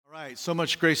right, so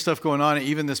much great stuff going on.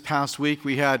 Even this past week,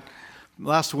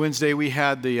 last Wednesday, we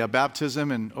had the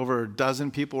baptism, and over a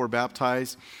dozen people were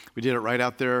baptized. We did it right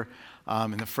out there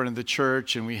in the front of the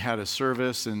church, and we had a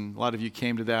service, and a lot of you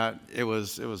came to that.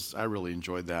 I really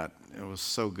enjoyed that. It was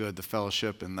so good, the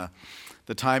fellowship and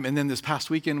the time. And then this past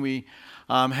weekend, we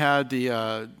had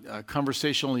the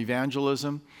conversational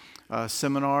evangelism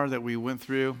seminar that we went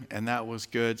through, and that was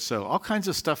good. So all kinds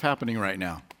of stuff happening right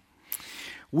now.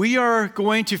 We are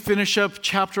going to finish up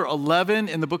chapter 11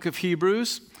 in the book of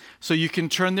Hebrews. So you can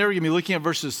turn there. You're going to be looking at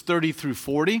verses 30 through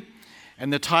 40.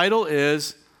 And the title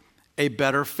is A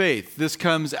Better Faith. This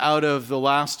comes out of the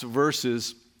last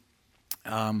verses,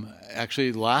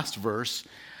 the last verse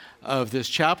of this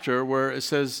chapter, where it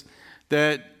says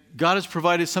that God has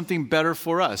provided something better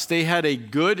for us. They had a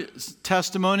good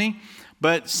testimony,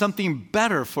 but something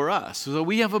better for us. So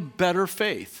we have a better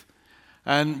faith.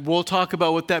 And we'll talk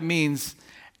about what that means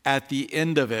at the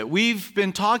end of it. We've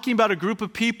been talking about a group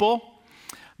of people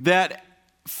that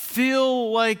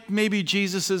feel like maybe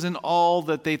Jesus isn't all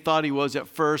that they thought he was at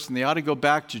first, and they ought to go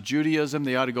back to Judaism.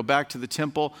 They ought to go back to the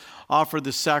temple, offer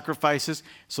the sacrifices.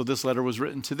 So this letter was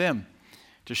written to them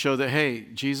to show that, hey,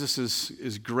 Jesus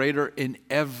is greater in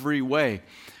every way.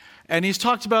 And he's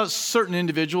talked about certain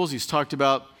individuals. He's talked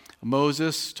about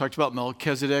Moses, talked about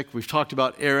Melchizedek. We've talked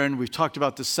about Aaron. We've talked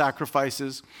about the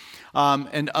sacrifices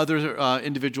and other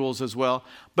individuals as well.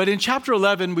 But in chapter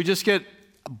 11, we just get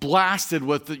blasted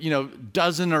with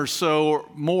dozen or so or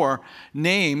more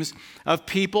names of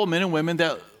people, men and women,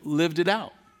 that lived it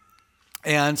out.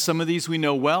 And some of these we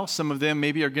know well. Some of them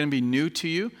maybe are going to be new to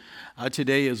you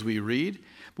today as we read.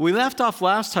 But we left off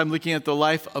last time looking at the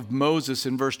life of Moses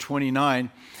in verse 29.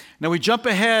 Now we jump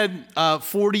ahead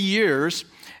 40 years,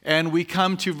 and we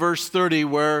come to verse 30,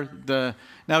 where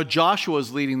now Joshua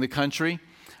is leading the country,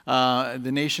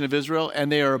 the nation of Israel,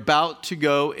 and they are about to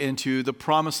go into the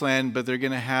promised land, but they're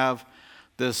going to have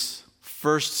this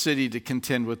first city to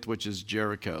contend with, which is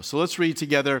Jericho. So let's read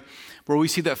together where we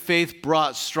see that faith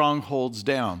brought strongholds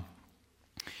down.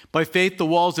 By faith, the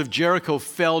walls of Jericho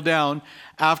fell down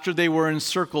after they were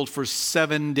encircled for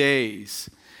 7 days.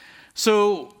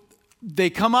 So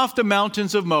they come off the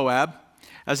mountains of Moab.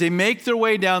 As they make their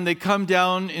way down, they come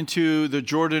down into the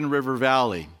Jordan River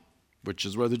Valley, which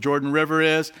is where the Jordan River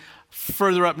is.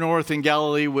 Further up north in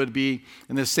Galilee would be,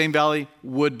 in the same valley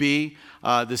would be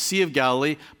the Sea of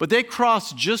Galilee. But they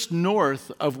cross just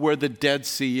north of where the Dead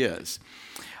Sea is.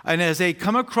 And as they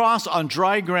come across on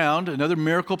dry ground, another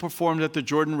miracle performed at the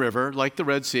Jordan River, like the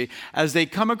Red Sea, as they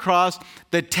come across,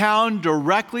 the town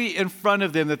directly in front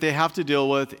of them that they have to deal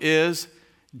with is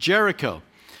Jericho.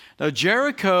 Now,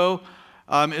 Jericho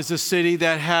is a city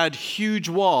that had huge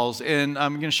walls, and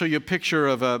I'm going to show you a picture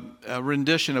of a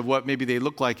rendition of what maybe they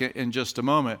look like in just a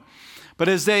moment. But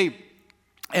as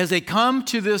they come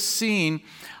to this scene,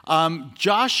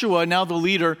 Joshua, now the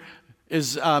leader,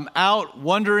 is out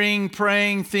wondering,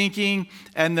 praying, thinking,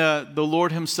 and the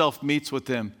Lord himself meets with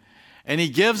them. And he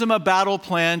gives them a battle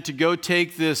plan to go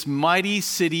take this mighty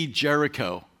city,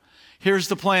 Jericho. Here's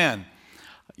the plan.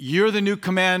 You're the new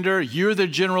commander. You're the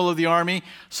general of the army.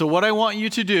 So what I want you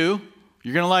to do,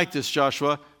 you're going to like this,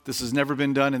 Joshua. This has never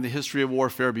been done in the history of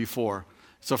warfare before.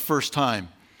 It's the first time.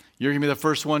 You're going to be the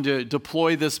first one to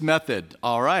deploy this method.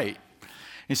 All right.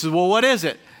 He says, well, what is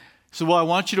it? So, well, I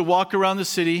want you to walk around the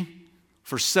city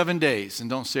for 7 days and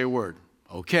don't say a word.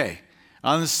 Okay.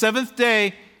 On the seventh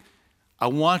day, I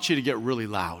want you to get really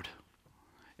loud.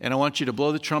 And I want you to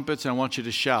blow the trumpets, and I want you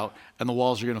to shout, and the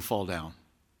walls are going to fall down.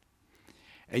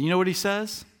 And you know what he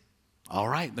says? All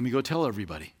right, let me go tell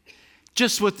everybody.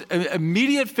 Just with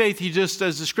immediate faith, he just,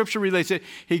 as the scripture relates it,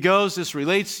 he goes, this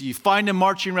relates, you find him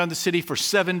marching around the city for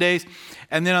 7 days,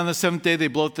 and then on the seventh day, they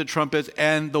blow up the trumpets,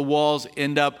 and the walls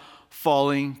end up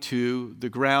falling to the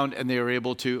ground, and they are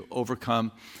able to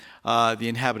overcome the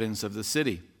inhabitants of the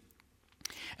city.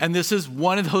 And this is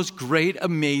one of those great,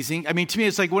 amazing, to me,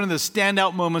 it's like one of the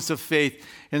standout moments of faith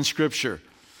in Scripture.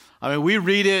 We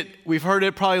read it, we've heard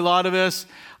it, probably a lot of us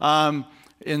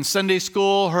in Sunday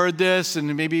school heard this,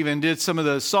 and maybe even did some of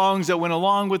the songs that went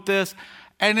along with this.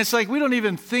 And it's like we don't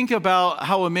even think about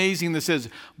how amazing this is.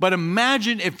 But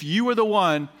imagine if you were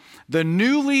the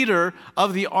new leader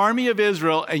of the army of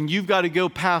Israel, and you've got to go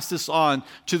pass this on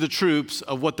to the troops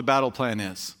of what the battle plan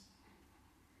is.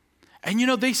 And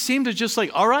they seem to just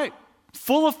all right,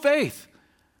 full of faith.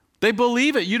 They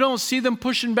believe it. You don't see them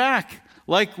pushing back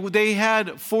like they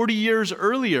had 40 years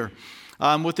earlier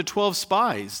with the 12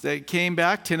 spies that came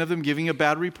back, 10 of them giving a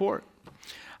bad report.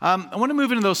 I want to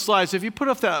move into those slides. If you put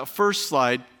up that first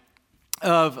slide,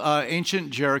 of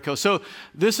ancient Jericho. So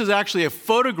this is actually a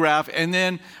photograph, and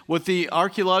then with the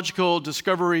archaeological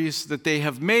discoveries that they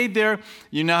have made there,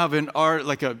 you now have an art,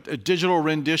 like a digital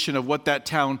rendition of what that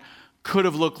town could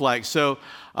have looked like. So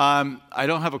I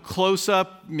don't have a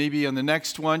close-up, maybe on the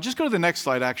next one. Just go to the next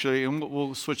slide, actually, and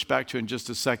we'll switch back to it in just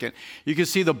a second. You can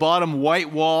see the bottom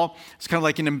white wall. It's kind of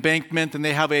like an embankment, and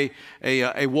they have a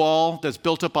wall that's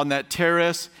built up on that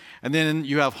terrace. And then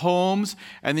you have homes,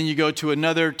 and then you go to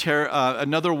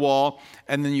another wall,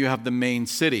 and then you have the main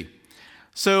city.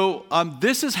 So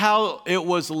this is how it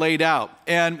was laid out.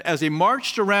 And as they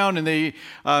marched around and they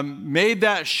made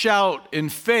that shout in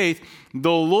faith, the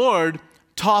Lord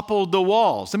toppled the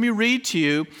walls. Let me read to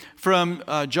you from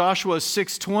Joshua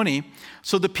 6:20.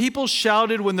 So the people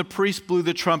shouted when the priest blew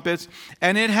the trumpets,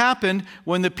 and it happened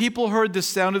when the people heard the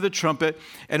sound of the trumpet,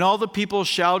 and all the people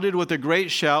shouted with a great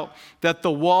shout, that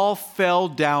the wall fell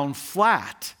down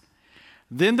flat.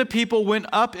 Then the people went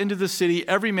up into the city,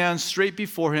 every man straight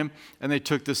before him, and they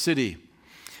took the city.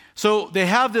 So they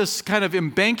have this kind of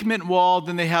embankment wall,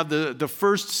 then they have the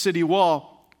first city wall,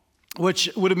 which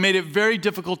would have made it very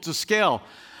difficult to scale.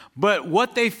 But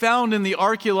what they found in the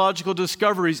archaeological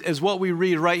discoveries is what we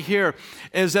read right here,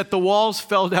 is that the walls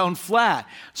fell down flat.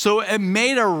 So it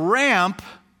made a ramp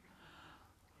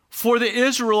for the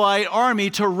Israelite army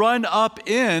to run up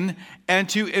in and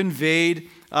to invade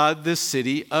the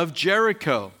city of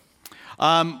Jericho.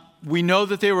 We know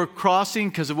that they were crossing,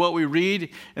 because of what we read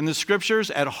in the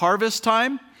scriptures, at harvest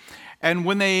time. And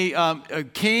when they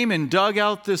came and dug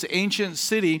out this ancient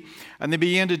city and they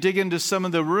began to dig into some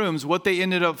of the rooms, what they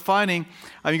ended up finding,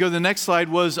 you go to the next slide,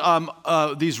 was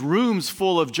these rooms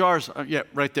full of jars. Yeah,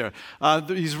 right there.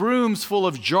 These rooms full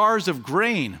of jars of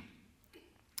grain.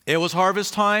 It was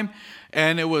harvest time,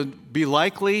 and it would be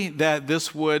likely that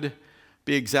this would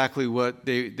be exactly what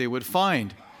they would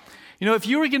find. You know, if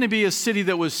you were going to be a city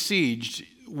that was sieged,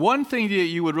 one thing that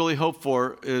you would really hope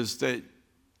for is that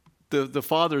the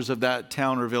fathers of that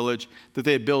town or village, that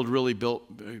they had built really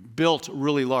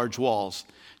large walls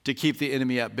to keep the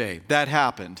enemy at bay. That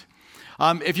happened.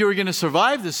 If you were going to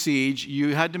survive the siege,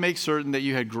 you had to make certain that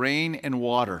you had grain and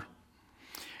water.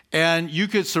 And you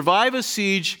could survive a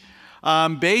siege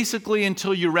basically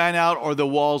until you ran out or the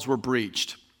walls were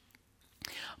breached.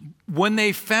 When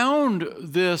they found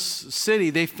this city,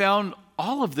 they found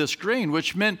all of this grain,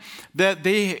 which meant that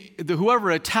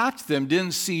whoever attacked them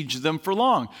didn't siege them for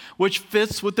long, which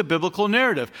fits with the biblical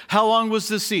narrative. How long was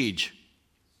the siege?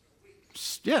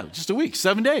 Yeah, just a week,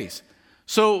 7 days.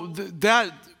 So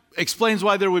that explains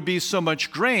why there would be so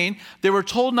much grain. They were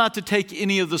told not to take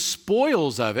any of the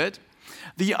spoils of it.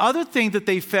 The other thing that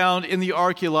they found in the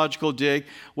archaeological dig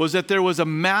was that there was a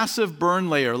massive burn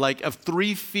layer, like of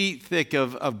 3 feet thick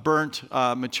of burnt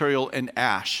material and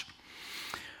ash.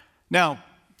 Now,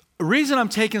 the reason I'm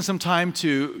taking some time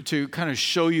to kind of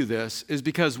show you this is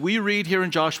because we read here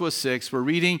in Joshua 6, we're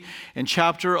reading in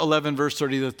chapter 11, verse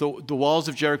 30, that the walls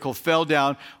of Jericho fell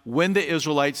down when the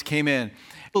Israelites came in.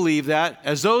 I believe that.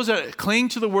 As those that cling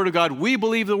to the Word of God, we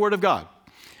believe the Word of God.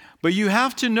 But you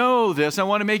have to know this. I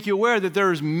want to make you aware that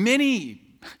there's many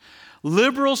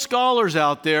liberal scholars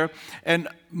out there, and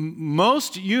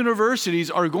most universities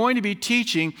are going to be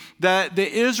teaching that the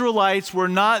Israelites were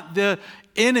not the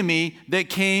enemy that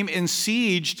came and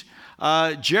sieged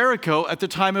Jericho at the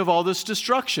time of all this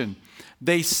destruction.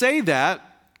 They say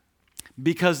that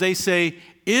because they say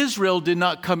Israel did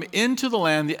not come into the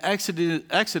land. The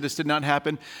Exodus did not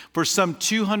happen for some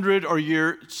 200 or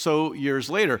so years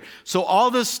later. So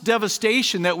all this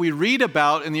devastation that we read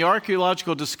about in the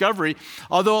archaeological discovery,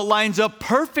 although it lines up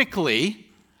perfectly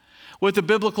with the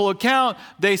biblical account,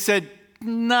 they said,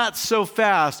 not so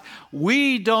fast.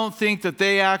 We don't think that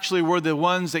they actually were the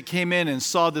ones that came in and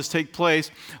saw this take place.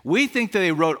 We think that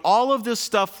they wrote all of this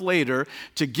stuff later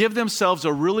to give themselves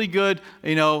a really good,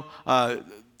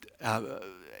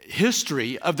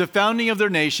 history of the founding of their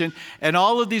nation, and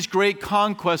all of these great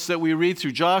conquests that we read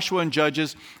through Joshua and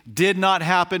Judges did not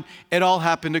happen. It all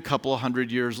happened a couple of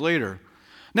hundred years later.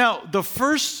 Now, the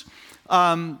first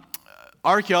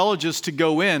archaeologists to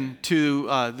go in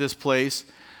to this place,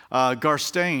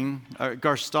 John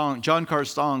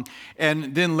Carstang,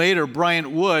 and then later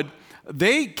Bryant Wood,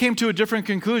 they came to a different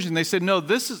conclusion. They said, no,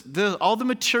 all the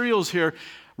materials here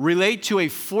relate to a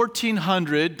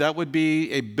 1400, that would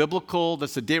be a biblical,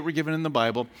 that's the date we're given in the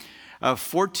Bible,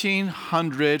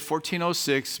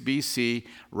 1406 BC,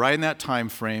 right in that time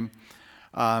frame,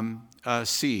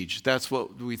 siege. That's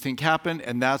what we think happened,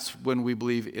 and that's when we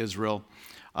believe Israel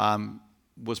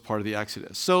was part of the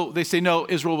Exodus. So they say, no,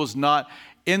 Israel was not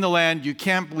in the land. You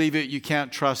can't believe it. You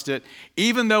can't trust it,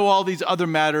 even though all these other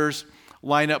matters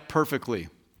line up perfectly.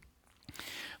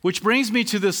 Which brings me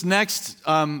to this next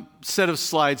set of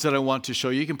slides that I want to show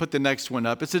you. You can put the next one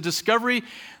up. It's a discovery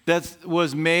that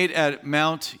was made at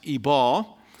Mount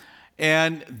Ebal.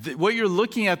 And what you're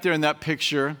looking at there in that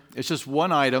picture, it's just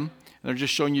one item. And they're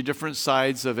just showing you different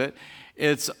sides of it.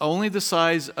 It's only the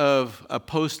size of a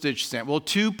postage stamp. Well,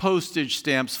 2 postage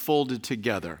stamps folded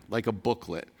together, like a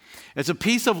booklet. It's a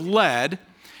piece of lead,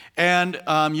 and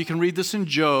you can read this in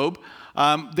Job.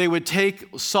 They would take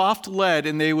soft lead,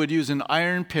 and they would use an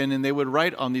iron pen, and they would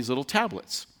write on these little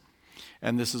tablets.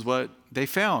 And this is what they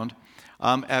found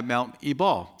at Mount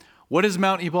Ebal. What is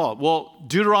Mount Ebal? Well,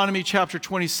 Deuteronomy chapter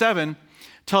 27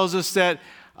 tells us that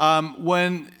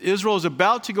when Israel is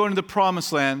about to go into the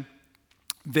promised land,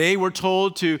 they were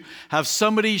told to have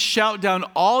somebody shout down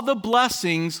all the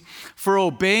blessings for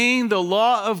obeying the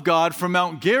law of God from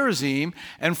Mount Gerizim,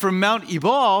 and from Mount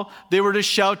Ebal, they were to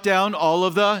shout down all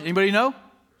of the, anybody know?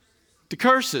 The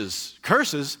curses.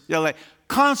 Curses? Yeah, like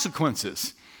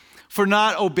consequences for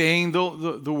not obeying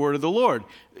the word of the Lord.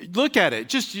 Look at it.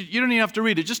 Just, you don't even have to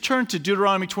read it. Just turn to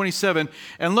Deuteronomy 27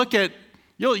 and look at,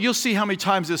 you'll see how many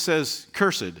times it says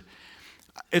cursed.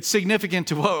 It's significant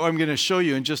to what I'm going to show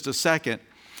you in just a second.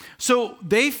 So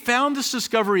they found this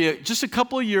discovery just a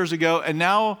couple of years ago, and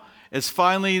now it's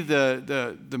finally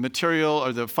the material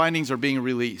or the findings are being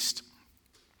released.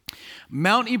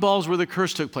 Mount Ebal is where the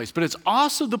curse took place, but it's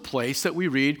also the place that we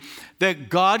read that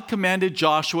God commanded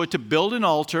Joshua to build an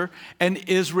altar and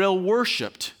Israel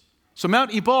worshiped. So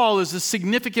Mount Ebal is a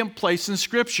significant place in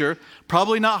Scripture,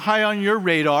 probably not high on your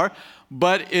radar,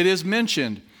 but it is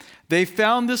mentioned. They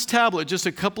found this tablet just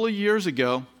a couple of years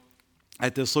ago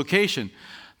at this location.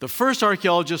 The first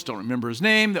archaeologist, don't remember his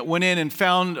name, that went in and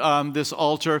found this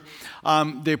altar,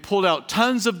 they pulled out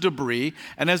tons of debris,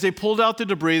 and as they pulled out the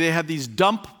debris, they had these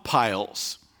dump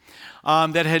piles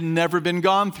that had never been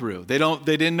gone through. They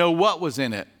didn't know what was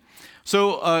in it.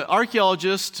 So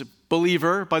archaeologist,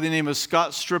 believer by the name of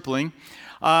Scott Stripling,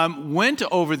 went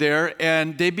over there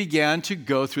and they began to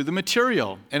go through the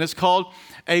material. And it's called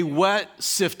a wet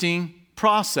sifting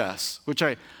process, which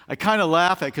I kind of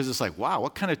laugh at because it's like, wow,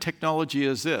 what kind of technology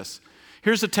is this?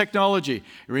 Here's the technology.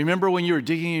 Remember when you were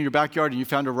digging in your backyard and you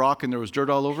found a rock and there was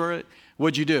dirt all over it?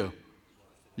 What'd you do?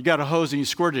 You got a hose and you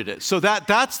squirted it. So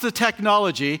that's the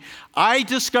technology. I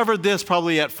discovered this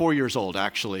probably at 4 years old,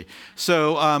 actually.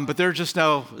 So, but it's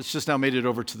just now made it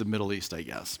over to the Middle East, I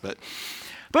guess. But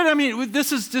I mean,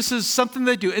 this is something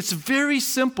they do. It's very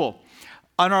simple.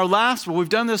 We've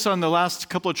done this on the last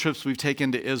couple of trips we've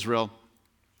taken to Israel.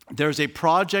 There's a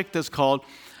project that's called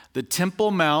the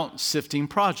Temple Mount Sifting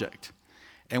Project.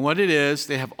 And what it is,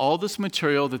 they have all this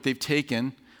material that they've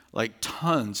taken, like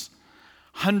tons,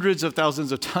 hundreds of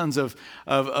thousands of tons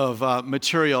of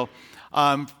material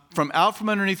from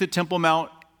underneath the Temple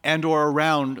Mount and or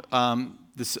around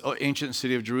this ancient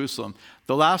city of Jerusalem.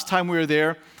 The last time we were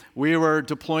there, we were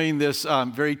deploying this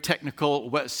very technical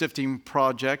wet sifting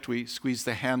project. We squeezed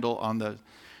the handle on the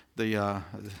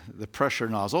pressure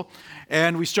nozzle,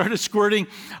 and we started squirting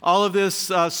all of this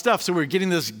stuff. So we were getting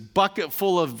this bucket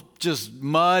full of just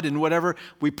mud and whatever.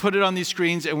 We put it on these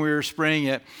screens, and we were spraying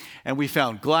it. And we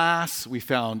found glass. We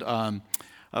found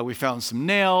some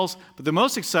nails. But the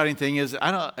most exciting thing is,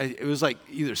 it was like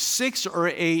either 6 or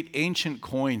 8 ancient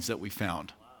coins that we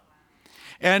found.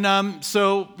 And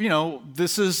so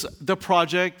this is the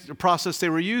process they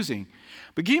were using.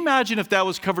 But can you imagine if that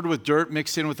was covered with dirt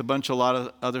mixed in with a lot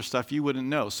of other stuff? You wouldn't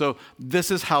know. So this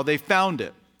is how they found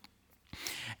it.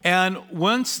 And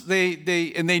once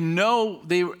they know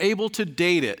they were able to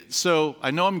date it. So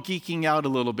I know I'm geeking out a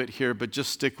little bit here, but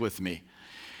just stick with me.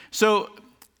 So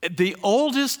the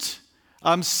oldest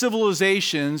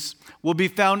civilizations will be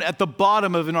found at the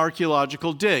bottom of an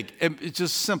archaeological dig. It's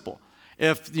just simple.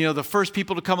 If the first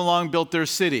people to come along built their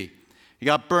city, it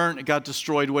got burnt, it got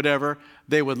destroyed, whatever,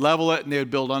 they would level it and they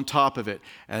would build on top of it.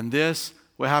 And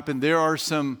what happened, there are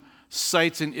some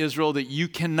sites in Israel that you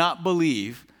cannot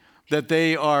believe that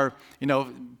they are,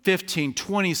 15,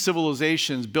 20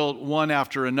 civilizations built one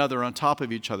after another on top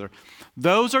of each other.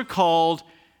 Those are called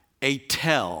a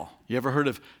tell. You ever heard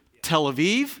of Tel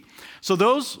Aviv? So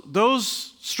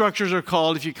those structures are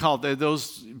called, if you call it,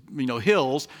 those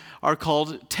hills are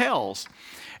called tells.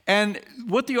 And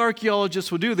what the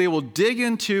archaeologists will do, they will dig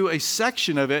into a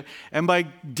section of it, and by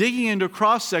digging into a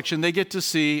cross-section, they get to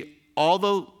see all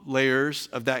the layers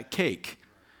of that cake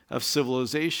of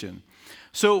civilization.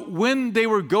 So when they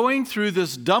were going through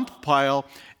this dump pile,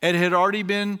 it had already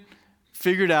been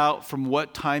figured out from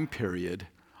what time period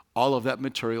all of that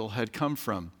material had come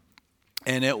from.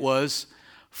 And it was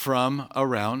from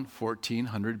around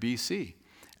 1400 BC.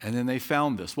 And then they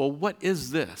found this. Well, what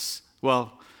is this?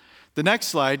 Well, The next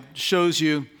slide shows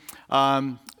you,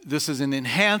 this is an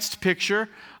enhanced picture.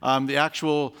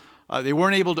 They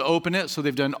weren't able to open it, so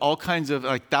they've done all kinds of,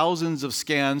 thousands of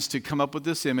scans to come up with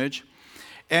this image.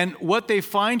 And what they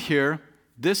find here,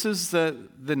 this is the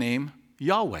name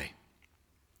Yahweh.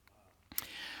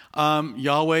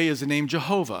 Yahweh is the name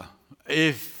Jehovah.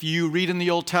 If you read in the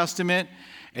Old Testament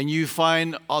and you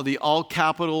find all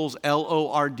capitals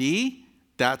Lord,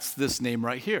 that's this name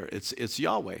right here. It's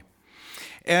Yahweh.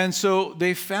 And so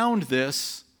they found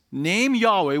this name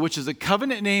Yahweh, which is a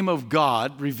covenant name of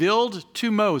God revealed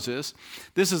to Moses.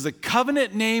 This is the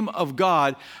covenant name of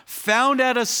God found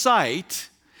at a site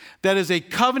that is a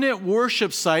covenant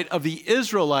worship site of the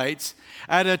Israelites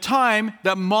at a time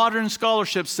that modern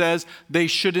scholarship says they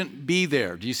shouldn't be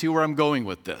there. Do you see where I'm going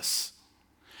with this?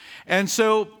 And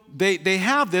so they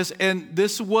have this, and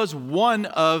this was one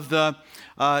of the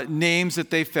names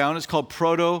that they found. It's called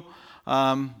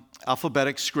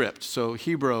Proto-alphabetic script, so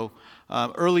Hebrew,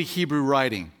 early Hebrew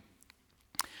writing.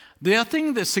 The other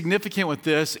thing that's significant with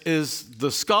this is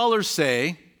the scholars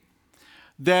say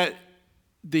that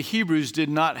the Hebrews did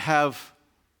not have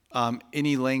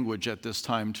any language at this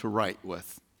time to write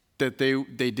with, that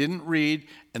they didn't read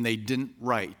and they didn't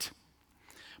write.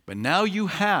 But now you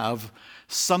have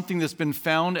something that's been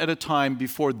found at a time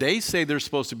before they say they're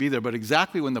supposed to be there, but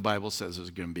exactly when the Bible says it's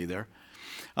going to be there,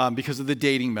 because of the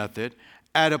dating method,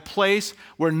 at a place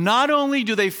where not only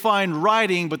do they find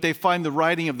writing, but they find the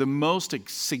writing of the most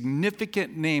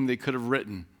significant name they could have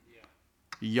written,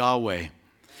 Yahweh.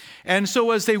 And so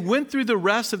as they went through the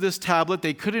rest of this tablet,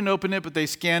 they couldn't open it, but they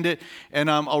scanned it. And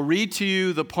I'll read to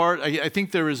you the part. I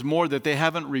think there is more that they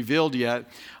haven't revealed yet.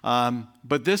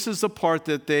 But this is the part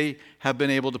that they have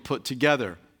been able to put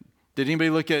together. Did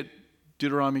anybody look at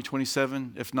Deuteronomy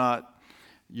 27? If not,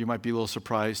 you might be a little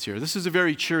surprised here. This is a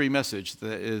very cheery message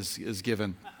that is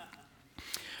given.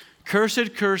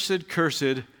 Cursed, cursed,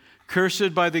 cursed,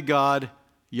 cursed by the God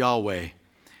Yahweh.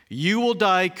 You will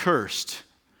die cursed.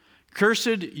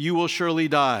 Cursed, you will surely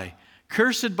die.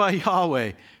 Cursed by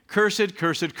Yahweh. Cursed,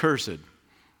 cursed, cursed.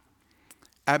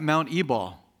 At Mount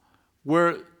Ebal,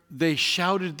 where they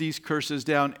shouted these curses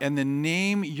down, and the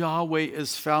name Yahweh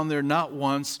is found there not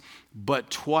once, but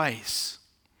twice.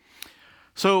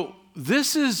 So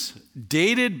this is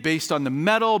dated based on the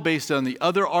metal, based on the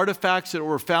other artifacts that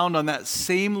were found on that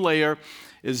same layer,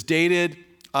 is dated.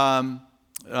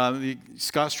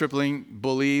 Scott Stripling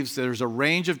believes there's a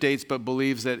range of dates, but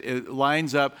believes that it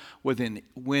lines up with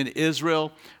when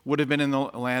Israel would have been in the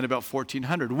land about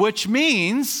 1400, which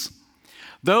means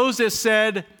those that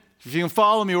said, if you can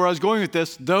follow me where I was going with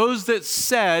this, those that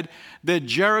said that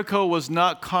Jericho was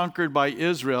not conquered by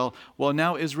Israel, well,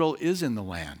 now Israel is in the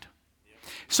land.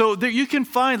 So there you can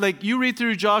find, you read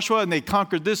through Joshua, and they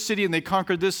conquered this city, and they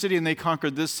conquered this city, and they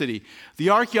conquered this city. The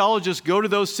archaeologists go to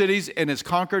those cities, and it's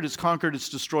conquered, it's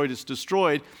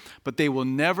destroyed, but they will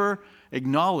never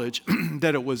acknowledge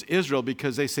that it was Israel,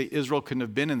 because they say Israel couldn't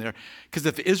have been in there. Because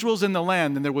if Israel's in the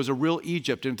land, then there was a real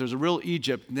Egypt, and if there's a real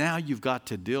Egypt, now you've got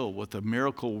to deal with a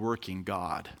miracle-working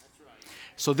God.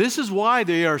 So this is why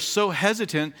they are so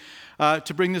hesitant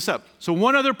to bring this up. So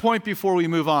one other point before we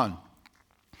move on.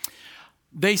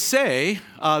 They say,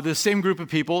 the same group of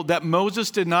people, that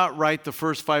Moses did not write the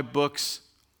first 5 books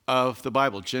of the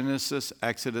Bible, Genesis,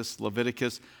 Exodus,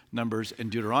 Leviticus, Numbers, and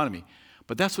Deuteronomy.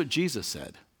 But that's what Jesus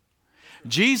said.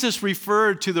 Jesus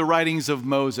referred to the writings of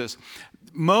Moses.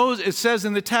 It says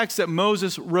in the text that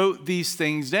Moses wrote these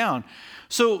things down.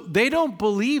 So they don't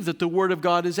believe that the Word of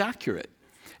God is accurate.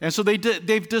 And so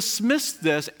they've dismissed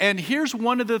this. And here's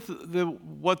one of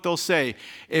what they'll say.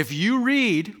 If you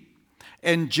read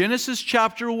in Genesis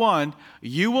chapter 1,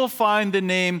 you will find the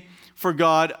name for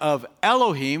God of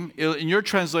Elohim. In your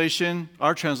translation,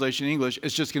 our translation in English,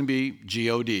 it's just going to be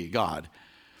G-O-D, God.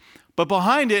 But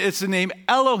behind it, it's the name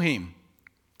Elohim.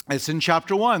 It's in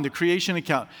chapter 1, the creation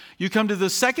account. You come to the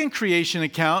second creation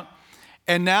account,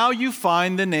 and now you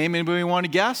find the name, anybody want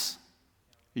to guess?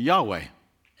 Yahweh.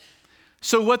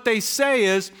 So what they say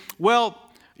is, well,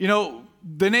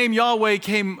 the name Yahweh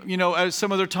came, at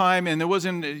some other time, and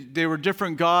they were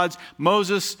different gods.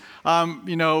 Moses,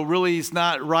 really is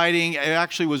not writing. It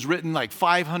actually was written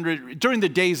 500, during the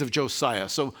days of Josiah,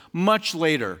 so much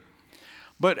later.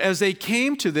 But as they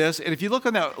came to this, and if you look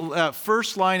on that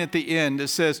first line at the end, it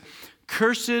says,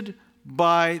 cursed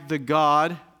by the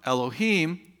God,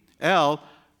 Elohim,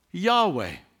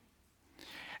 Yahweh.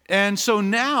 And so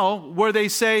now, where they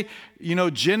say,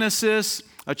 Genesis,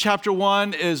 chapter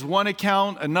 1 is one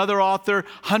account. Another author,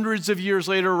 hundreds of years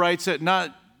later, writes it,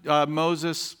 not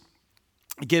Moses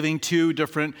giving 2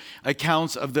 different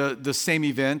accounts of the same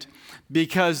event,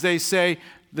 because they say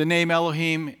the name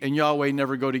Elohim and Yahweh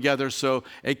never go together, so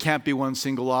it can't be one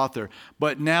single author.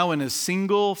 But now in a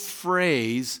single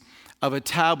phrase of a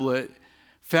tablet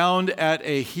found at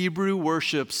a Hebrew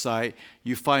worship site,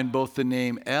 you find both the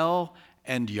name El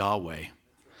and Yahweh.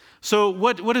 So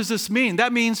what does this mean?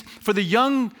 That means for the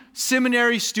young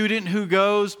seminary student who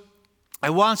goes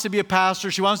and wants to be a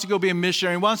pastor, she wants to go be a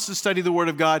missionary, wants to study the Word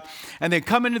of God, and they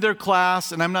come into their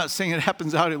class, and I'm not saying it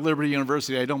happens out at Liberty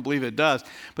University, I don't believe it does,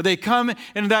 but they come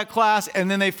into that class, and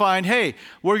then they find, hey,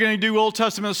 we're going to do Old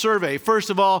Testament survey.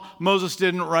 First of all, Moses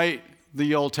didn't write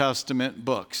the Old Testament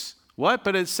books. What?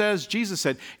 But it says, Jesus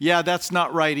said, yeah, that's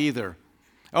not right either.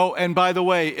 Oh, and by the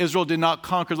way, Israel did not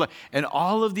conquer. And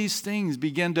all of these things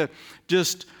begin to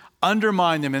just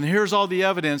undermine them. And here's all the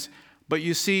evidence. But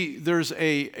you see, there's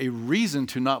a reason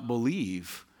to not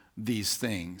believe these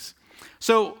things.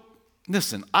 So,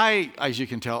 listen, as you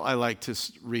can tell, I like to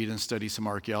read and study some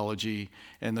archaeology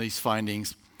and these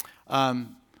findings.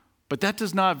 But that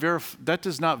does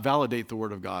not validate the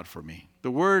Word of God for me. The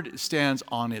Word stands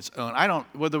on its own.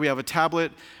 Whether we have a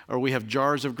tablet or we have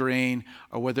jars of grain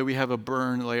or whether we have a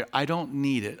burn layer, I don't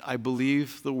need it. I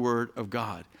believe the Word of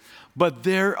God. But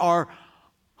there are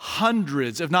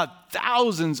hundreds, if not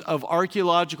thousands, of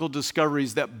archaeological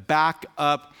discoveries that back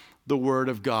up the Word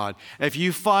of God. If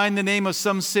you find the name of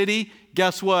some city,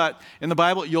 guess what? In the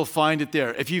Bible, you'll find it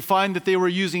there. If you find that they were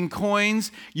using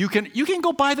coins, you can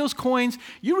go buy those coins.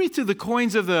 You read through the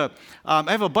coins of I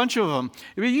have a bunch of them.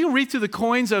 You read through the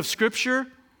coins of Scripture,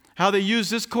 how they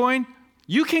use this coin.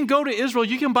 You can go to Israel.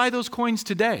 You can buy those coins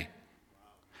today.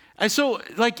 And so,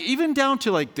 even down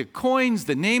to the coins,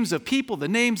 the names of people, the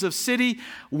names of city,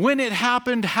 when it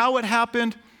happened, how it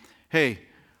happened. Hey,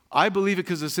 I believe it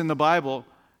because it's in the Bible.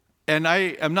 And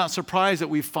I am not surprised that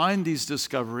we find these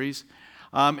discoveries.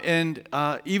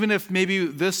 Even if maybe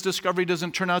this discovery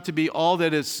doesn't turn out to be all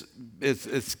that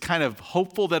it's kind of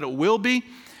hopeful that it will be,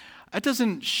 that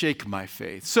doesn't shake my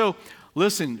faith. So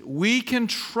listen, we can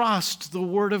trust the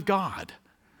Word of God.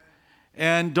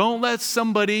 And don't let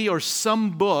somebody or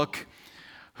some book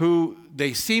who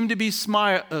they seem to be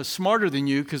smarter than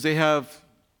you because they have,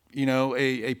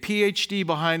 a PhD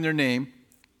behind their name.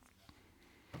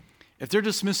 If they're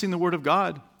dismissing the Word of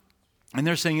God and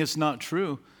they're saying it's not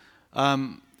true,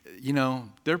 their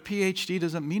PhD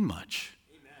doesn't mean much.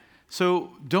 Amen.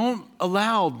 So don't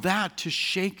allow that to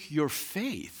shake your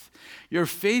faith. Your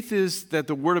faith is that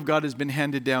the Word of God has been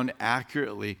handed down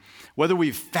accurately. Whether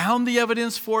we've found the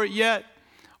evidence for it yet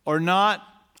or not,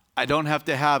 I don't have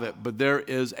to have it, but there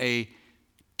is a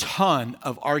ton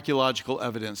of archaeological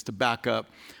evidence to back up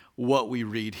what we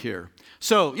read here.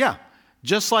 So, yeah.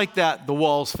 Just like that, the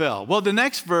walls fell. Well, the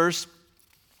next verse,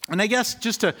 and I guess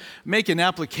just to make an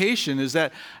application, is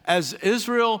that as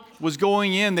Israel was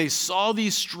going in, they saw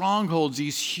these strongholds,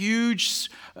 these huge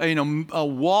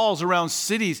walls around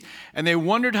cities, and they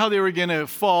wondered how they were going to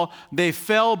fall. They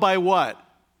fell by what?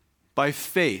 By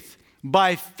faith.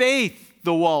 By faith,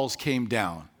 the walls came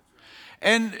down.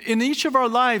 And in each of our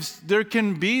lives, there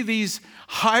can be these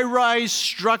high-rise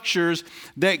structures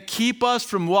that keep us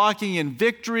from walking in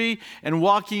victory and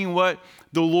walking in what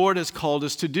the Lord has called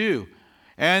us to do.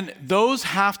 And those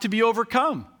have to be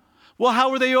overcome. Well, how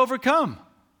were they overcome?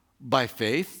 By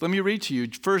faith. Let me read to you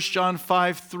 1 John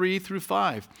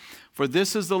 5:3-5. For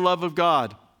this is the love of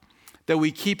God, that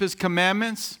we keep His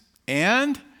commandments,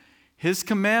 and His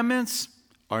commandments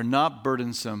are not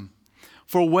burdensome.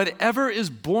 For whatever is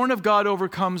born of God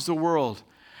overcomes the world.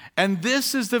 And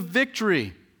this is the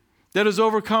victory that has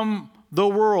overcome the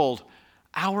world,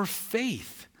 our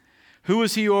faith. Who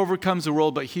is he who overcomes the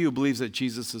world but he who believes that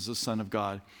Jesus is the Son of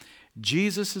God?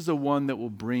 Jesus is the one that will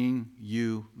bring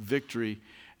you victory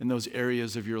in those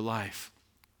areas of your life.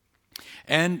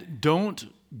 And don't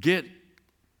get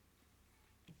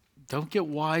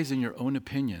wise in your own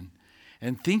opinion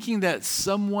and thinking that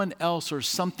someone else or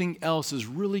something else is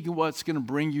really what's going to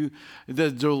bring you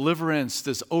the deliverance,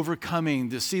 this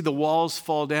overcoming, to see the walls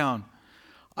fall down.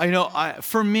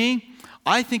 For me,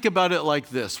 I think about it like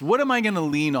this. What am I going to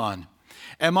lean on?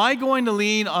 Am I going to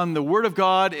lean on the Word of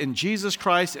God and Jesus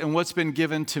Christ and what's been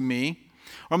given to me?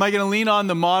 Or am I going to lean on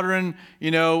the modern,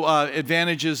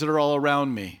 advantages that are all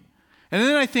around me? And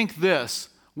then I think this.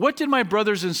 What did my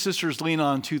brothers and sisters lean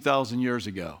on 2,000 years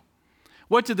ago?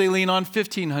 What did they lean on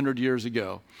 1,500 years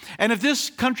ago? And if this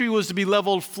country was to be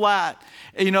leveled flat,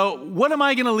 what am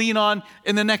I going to lean on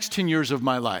in the next 10 years of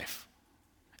my life?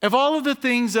 If all of the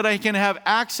things that I can have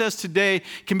access today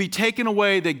can be taken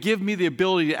away that give me the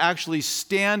ability to actually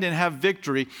stand and have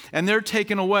victory, and they're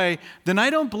taken away, then I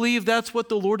don't believe that's what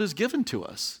the Lord has given to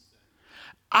us.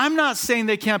 I'm not saying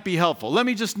they can't be helpful. Let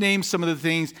me just name some of the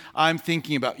things I'm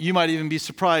thinking about. You might even be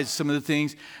surprised some of the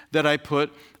things that I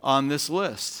put on this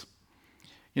list.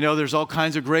 There's all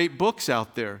kinds of great books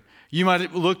out there. You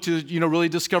might look to, really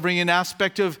discovering an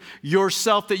aspect of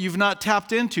yourself that you've not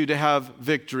tapped into to have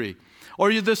victory. Or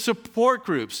you're the support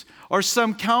groups, or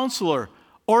some counselor,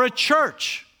 or a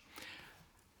church.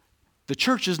 The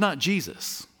church is not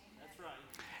Jesus.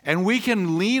 And we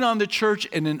can lean on the church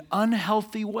in an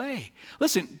unhealthy way.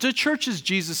 Listen, the church is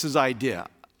Jesus' idea.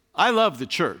 I love the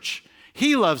church.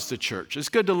 He loves the church. It's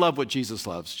good to love what Jesus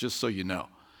loves, just so you know.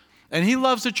 And he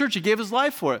loves the church. He gave his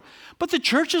life for it. But the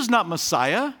church is not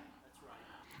Messiah.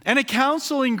 And a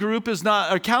counseling group is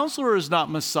not, a counselor is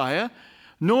not Messiah,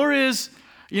 nor is,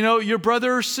 your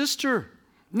brother or sister.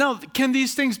 Now, can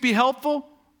these things be helpful?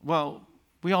 Well,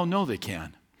 we all know they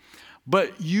can.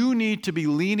 But you need to be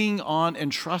leaning on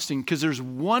and trusting, because there's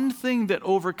one thing that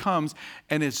overcomes,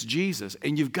 and it's Jesus.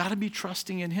 And you've got to be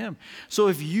trusting in him. So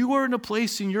if you are in a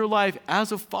place in your life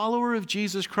as a follower of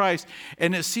Jesus Christ,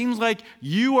 and it seems like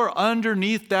you are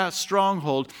underneath that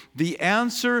stronghold, the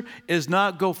answer is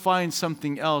not go find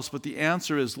something else, but the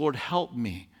answer is, Lord, help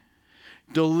me.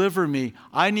 Deliver me.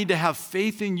 I need to have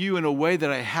faith in you in a way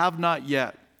that I have not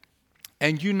yet.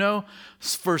 And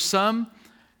for some,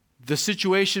 the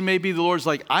situation may be the Lord's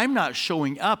like, I'm not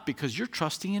showing up because you're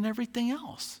trusting in everything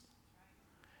else.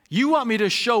 You want me to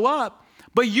show up,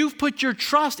 but you've put your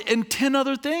trust in 10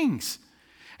 other things.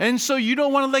 And so you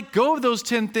don't want to let go of those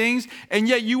 10 things, and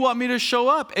yet you want me to show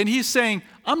up. And he's saying,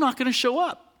 I'm not going to show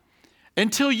up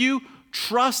until you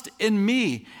trust in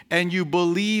me and you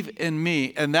believe in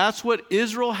me. And that's what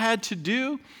Israel had to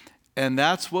do, and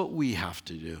that's what we have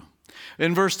to do.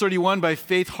 In verse 31, by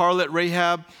faith,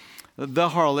 the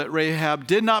harlot Rahab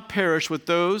did not perish with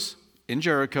those in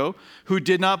Jericho who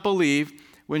did not believe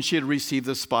when she had received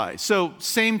the spies. So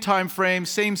same time frame,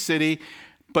 same city,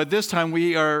 but this time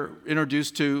we are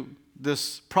introduced to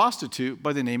this prostitute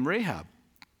by the name Rahab.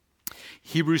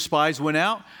 Hebrew spies went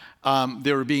out.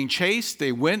 They were being chased.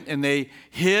 They went and they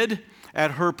hid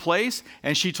at her place,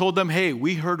 and she told them, hey,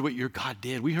 we heard what your God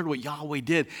did. We heard what Yahweh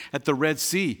did at the Red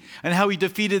Sea and how he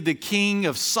defeated the king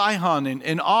of Sihon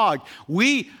and Og.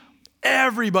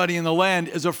 Everybody in the land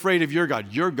is afraid of your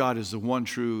God. Your God is the one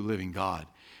true living God.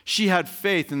 She had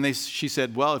faith, and she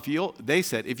said, well, if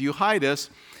you hide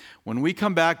us, when we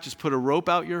come back, just put a rope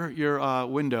out your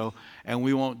window, and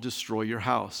we won't destroy your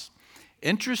house.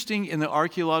 Interesting, in the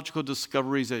archaeological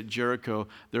discoveries at Jericho,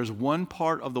 there's one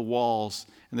part of the walls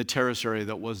in the terrace area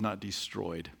that was not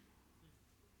destroyed.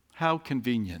 How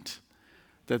convenient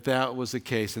that was the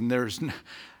case. And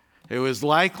it was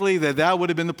likely that would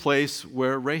have been the place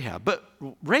where Rahab. But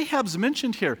Rahab's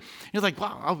mentioned here. You're like,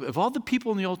 wow, of all the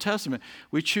people in the Old Testament,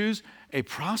 we choose a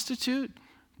prostitute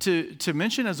to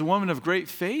mention as a woman of great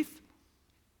faith?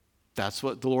 That's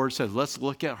what the Lord said. Let's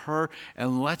look at her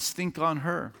and let's think on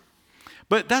her.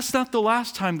 But that's not the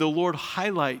last time the Lord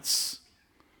highlights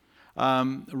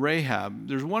Rahab.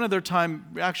 There's one other time,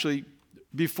 actually,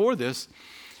 before this,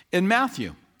 in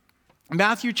Matthew.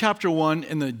 Matthew chapter 1,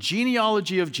 in the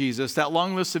genealogy of Jesus, that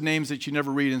long list of names that you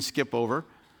never read and skip over,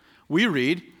 we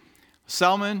read,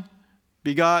 Salmon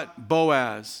begot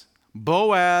Boaz.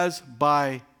 Boaz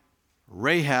by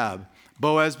Rahab.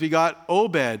 Boaz begot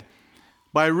Obed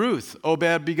by Ruth.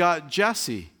 Obed begot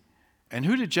Jesse. And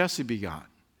who did Jesse begot?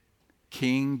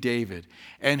 King David.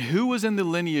 And who was in the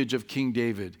lineage of King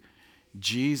David?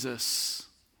 Jesus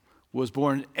was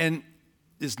born. And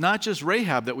it's not just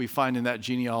Rahab that we find in that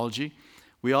genealogy.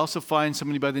 We also find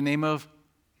somebody by the name of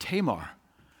Tamar,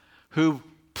 who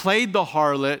played the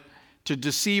harlot to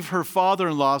deceive her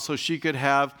father-in-law so she could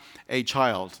have a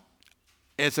child.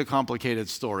 It's a complicated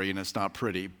story and it's not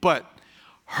pretty. But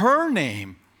her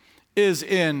name is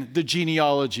in the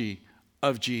genealogy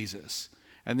of Jesus.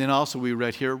 And then also we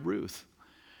read here Ruth.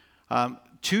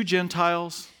 2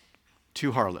 Gentiles,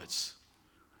 2 harlots.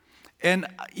 And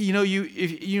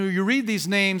you read these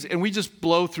names and we just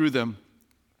blow through them.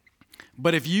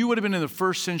 But if you would have been in the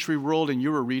first century world and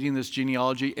you were reading this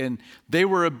genealogy, and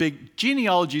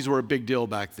genealogies were a big deal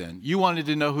back then. You wanted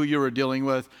to know who you were dealing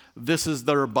with. This is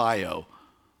their bio.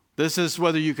 This is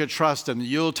whether you could trust them.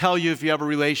 You'll tell you if you have a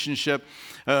relationship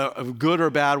of good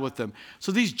or bad with them.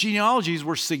 So these genealogies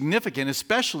were significant,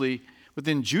 especially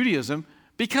within Judaism,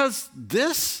 because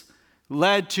this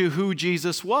led to who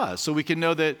Jesus was. So we can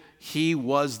know that he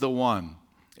was the one.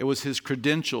 It was his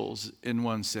credentials in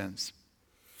one sense.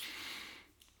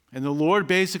 And the Lord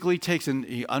basically takes and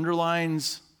he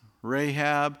underlines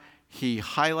Rahab, he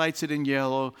highlights it in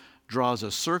yellow, draws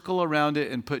a circle around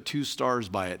it, and put 2 stars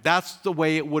by it. That's the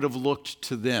way it would have looked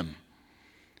to them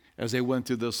as they went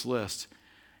through this list.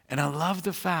 And I love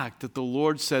the fact that the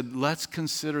Lord said, let's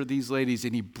consider these ladies.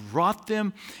 And he brought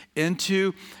them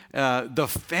into the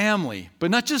family,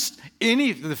 but not just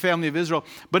the family of Israel,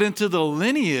 but into the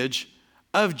lineage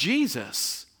of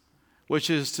Jesus, which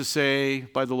is to say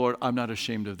by the Lord, I'm not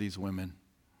ashamed of these women.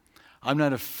 I'm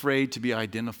not afraid to be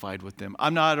identified with them.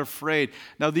 I'm not afraid.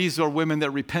 Now, these are women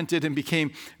that repented and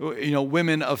became,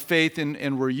 women of faith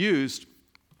and were used.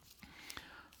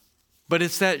 But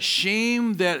it's that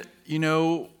shame that,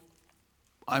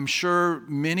 I'm sure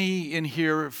many in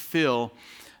here feel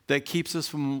that keeps us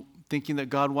from thinking that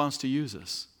God wants to use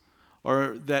us,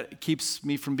 or that keeps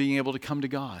me from being able to come to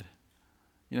God.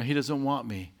 He doesn't want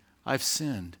me. I've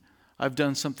sinned. I've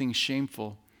done something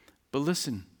shameful. But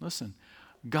listen.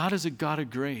 God is a God of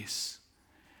grace.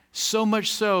 So much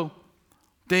so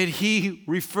that he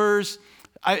refers,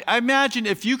 I imagine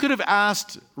if you could have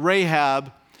asked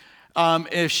Rahab,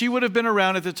 if she would have been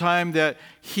around at the time that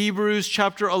Hebrews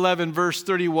chapter 11, verse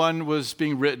 31 was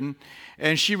being written,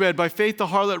 and she read, by faith the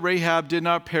harlot Rahab did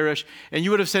not perish, and you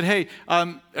would have said, hey,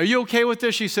 are you okay with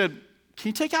this? She said, can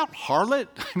you take out harlot?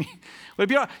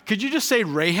 Could you just say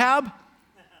Rahab?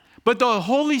 But the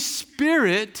Holy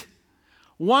Spirit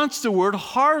wants the word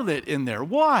harlot in there.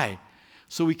 Why?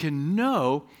 So we can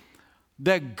know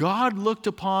that God looked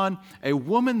upon a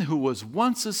woman who was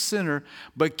once a sinner,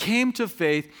 but came to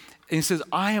faith, and he says,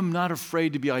 I am not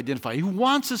afraid to be identified. He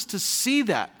wants us to see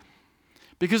that.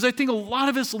 Because I think a lot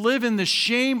of us live in the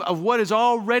shame of what is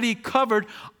already covered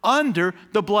under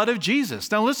the blood of Jesus.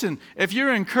 Now listen, if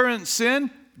you're in current sin,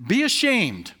 be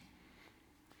ashamed.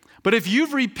 But if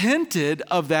you've repented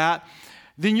of that,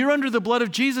 then you're under the blood of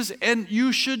Jesus, and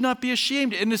you should not be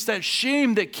ashamed. And it's that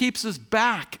shame that keeps us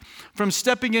back from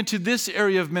stepping into this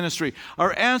area of ministry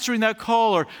or answering that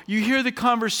call, or you hear the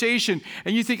conversation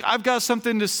and you think, I've got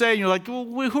something to say. And you're like,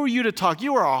 well, who are you to talk?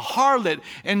 You are a harlot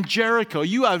in Jericho.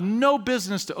 You have no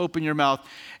business to open your mouth.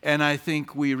 And I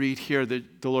think we read here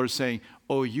that the Lord is saying,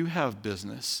 oh, you have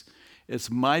business. It's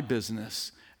my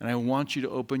business. And I want you to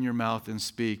open your mouth and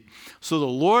speak. So the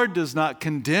Lord does not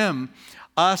condemn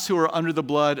us who are under the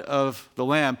blood of the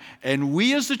Lamb. And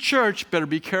we as the church better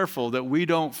be careful that we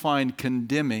don't find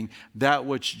condemning that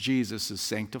which Jesus is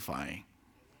sanctifying.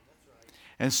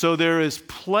 And so there is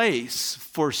place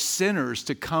for sinners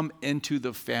to come into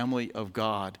the family of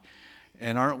God.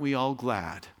 And aren't we all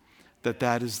glad that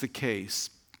that is the case?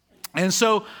 And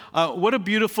so what a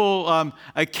beautiful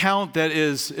account that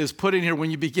is put in here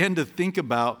when you begin to think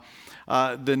about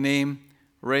the name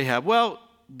Rahab. Well,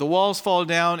 the walls fall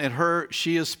down, and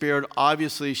she is spared.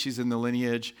 Obviously, she's in the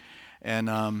lineage. And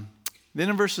then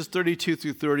in verses 32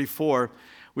 through 34,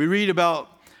 we read about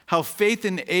how faith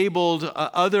enabled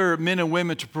other men and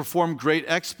women to perform great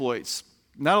exploits.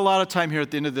 Not a lot of time here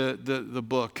at the end of the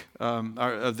book,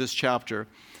 of this chapter. It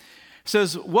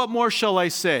says, what more shall I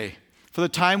say? For the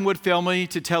time would fail me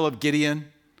to tell of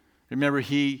Gideon. Remember,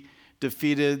 he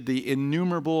defeated the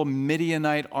innumerable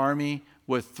Midianite army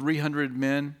with 300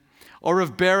 men. Or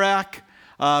of Barak.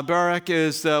 Barak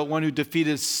is the one who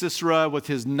defeated Sisera with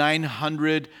his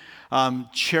 900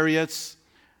 chariots,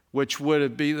 which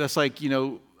would be, that's like,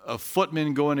 a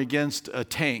footman going against a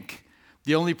tank.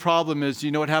 The only problem is, you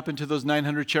know what happened to those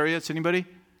 900 chariots? Anybody?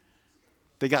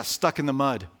 They got stuck in the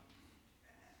mud.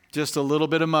 Just a little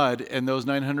bit of mud, and those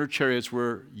 900 chariots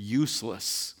were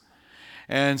useless.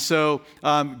 And so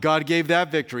God gave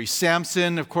that victory.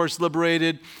 Samson, of course,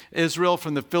 liberated Israel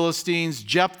from the Philistines.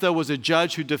 Jephthah was a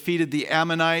judge who defeated the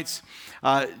Ammonites.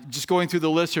 Just going through the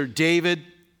list here, David,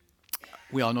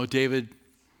 we all know David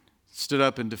stood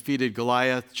up and defeated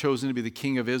Goliath, chosen to be the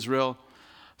king of Israel.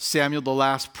 Samuel, the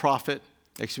last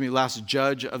last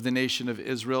judge of the nation of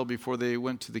Israel before they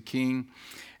went to the king.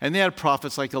 And they had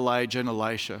prophets like Elijah and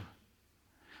Elisha.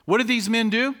 What did these men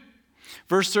do?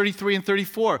 Verse 33 and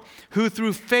 34, who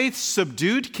through faith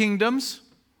subdued kingdoms,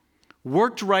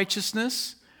 worked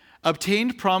righteousness,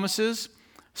 obtained promises,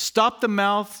 stopped the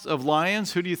mouths of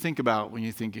lions. Who do you think about when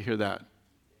you hear that?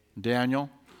 Daniel.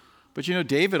 But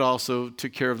David also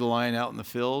took care of the lion out in the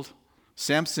field.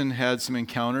 Samson had some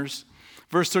encounters.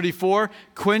 Verse 34,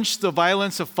 quenched the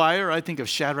violence of fire. I think of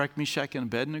Shadrach, Meshach, and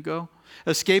Abednego.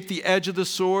 Escaped the edge of the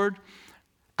sword.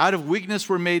 Out of weakness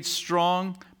were made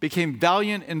strong, became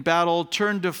valiant in battle,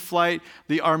 turned to flight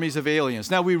the armies of aliens.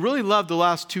 Now, we really love the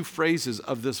last two phrases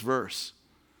of this verse.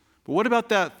 But what about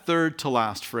that third to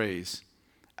last phrase?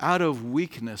 Out of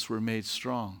weakness were made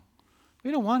strong.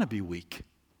 We don't want to be weak.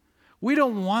 We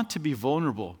don't want to be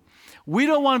vulnerable. We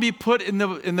don't want to be put in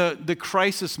the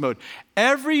crisis mode.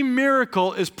 Every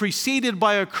miracle is preceded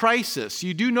by a crisis.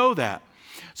 You do know that.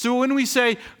 So when we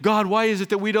say, God, why is it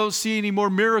that we don't see any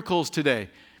more miracles today?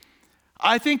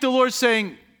 I think the Lord's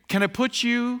saying, can I put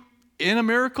you in a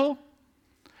miracle?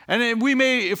 And we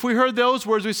may, if we heard those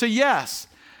words, we say yes.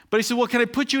 But he said, well, can I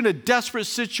put you in a desperate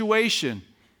situation?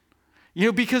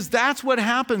 Because that's what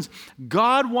happens.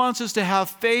 God wants us to have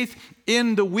faith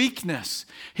in the weakness.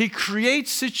 He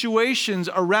creates situations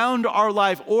around our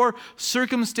life or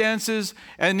circumstances,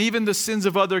 and even the sins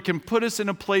of others can put us in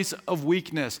a place of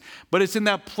weakness. But it's in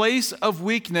that place of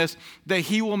weakness that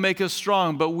he will make us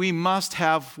strong. But we must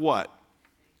have what?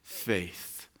 Faith.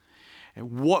 And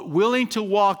willing to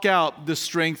walk out the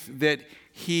strength that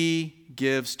he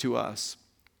gives to us.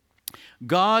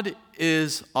 God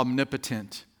is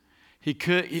omnipotent.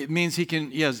 It means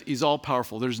he's all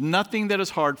powerful. There's nothing that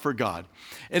is hard for God.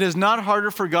 It is not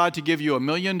harder for God to give you $1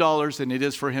 million than it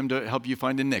is for him to help you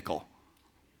find a nickel.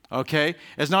 Okay?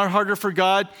 It's not harder for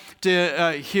God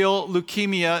to heal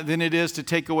leukemia than it is to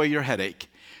take away your headache.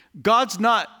 God's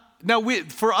not, now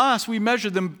for us, we measure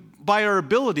them by our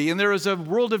ability, and there is a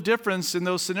world of difference in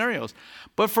those scenarios.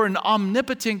 But for an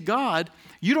omnipotent God,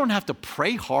 you don't have to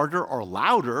pray harder or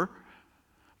louder,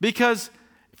 because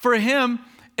for him,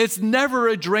 it's never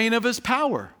a drain of his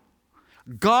power.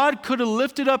 God could have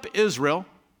lifted up Israel,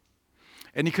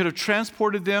 and he could have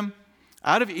transported them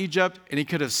out of Egypt, and he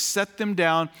could have set them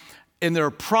down in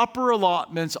their proper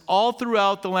allotments all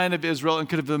throughout the land of Israel, and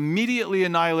could have immediately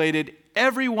annihilated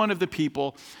every one of the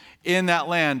people in that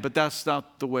land. But that's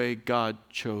not the way God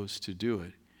chose to do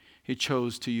it. He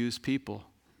chose to use people.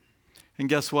 And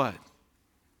guess what?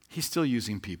 He's still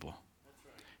using people.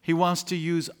 He wants to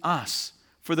use us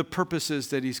for the purposes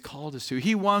that he's called us to.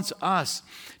 He wants us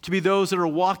to be those that are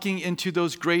walking into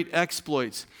those great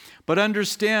exploits. But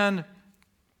understand,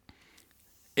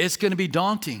 it's going to be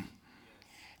daunting.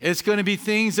 It's going to be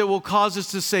things that will cause us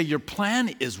to say, your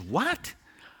plan is what?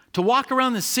 To walk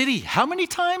around the city how many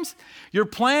times? Your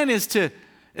plan is to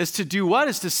do what?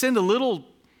 Is to send a little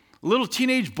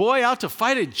teenage boy out to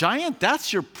fight a giant?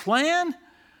 That's your plan?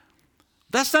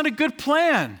 That's not a good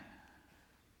plan.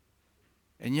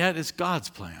 And yet it's God's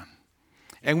plan.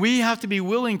 And we have to be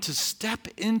willing to step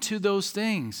into those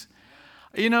things.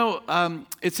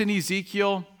 It's in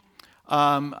Ezekiel.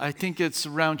 I think it's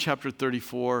around chapter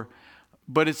 34.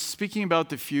 But it's speaking about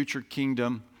the future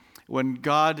kingdom. When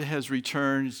God has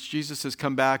returned, Jesus has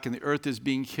come back, and the earth is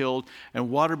being healed, and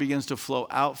water begins to flow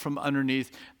out from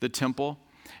underneath the temple.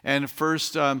 And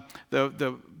first,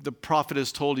 the prophet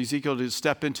has told Ezekiel to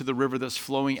step into the river that's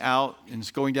flowing out, and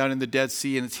it's going down in the Dead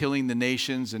Sea, and it's healing the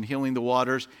nations and healing the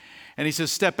waters. And he says,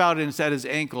 step out, and it's at his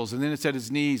ankles, and then it's at his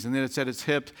knees, and then it's at his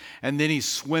hips, and then he's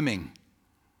swimming.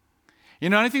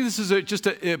 I think this is just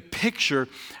a picture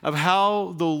of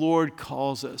how the Lord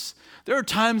calls us. There are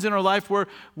times in our life where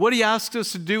what he asks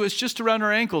us to do is just around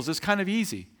our ankles. It's kind of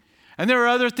easy. And there are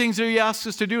other things that he asks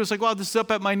us to do. It's like, wow, this is up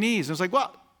at my knees. And it's like,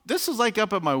 well, this is like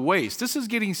up at my waist. This is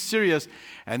getting serious.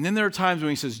 And then there are times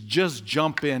when he says, just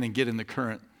jump in and get in the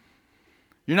current.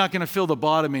 You're not going to feel the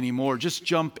bottom anymore. Just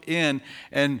jump in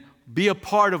and be a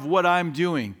part of what I'm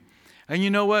doing. And you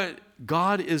know what?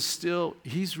 God is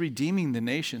he's redeeming the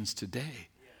nations today.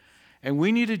 And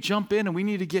we need to jump in and we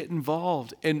need to get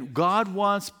involved. And God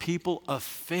wants people of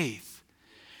faith.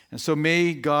 And so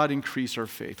may God increase our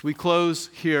faith. We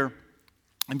close here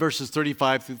in verses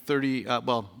 35 through 30,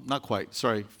 not quite,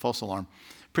 sorry, false alarm.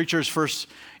 Preacher's first,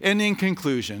 and in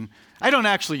conclusion. I don't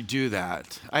actually do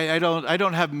that. I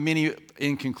don't have many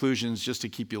in conclusions just to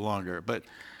keep you longer, but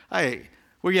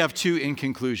we have 2 in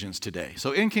conclusions today.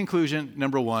 So in conclusion,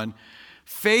 number 1,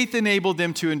 faith enabled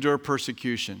them to endure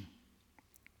persecution.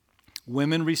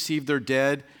 Women received their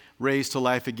dead raised to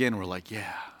life again. We're like,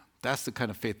 yeah, that's the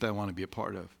kind of faith that I want to be a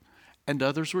part of. And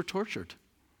others were tortured.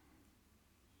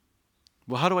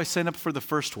 Well, how do I sign up for the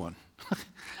first one?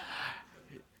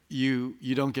 You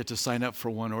don't get to sign up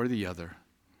for one or the other.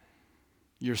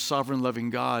 Your sovereign loving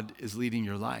God is leading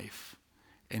your life.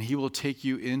 And he will take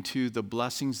you into the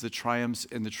blessings, the triumphs,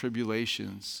 and the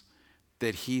tribulations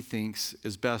that he thinks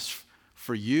is best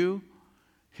for you,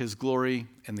 his glory,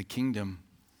 and the kingdom.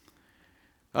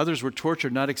 Others were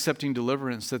tortured, not accepting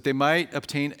deliverance, that they might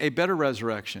obtain a better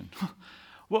resurrection.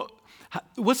 Well,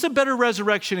 what's a better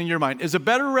resurrection in your mind? Is a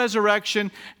better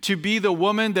resurrection to be the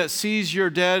woman that sees your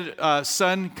dead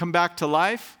son come back to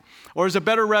life? Or is a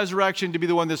better resurrection to be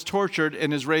the one that's tortured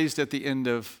and is raised at the end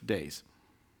of days?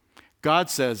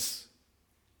 God says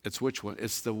it's which one?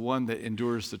 It's the one that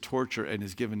endures the torture and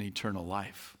is given eternal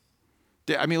life.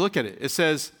 I mean, look at it. It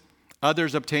says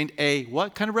others obtained a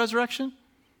what kind of resurrection?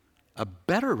 A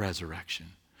better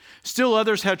resurrection. Still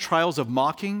others had trials of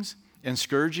mockings and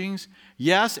scourgings,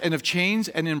 yes, and of chains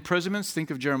and imprisonments.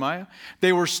 Think of Jeremiah.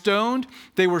 They were stoned.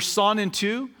 They were sawn in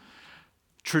two.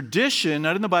 Tradition,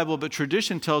 not in the Bible, but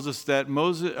tradition tells us that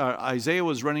Isaiah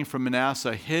was running from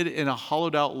Manasseh, hid in a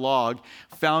hollowed out log,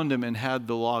 found him, and had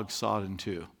the log sawed in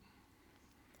two.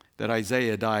 That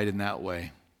Isaiah died in that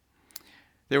way.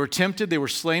 They were tempted, they were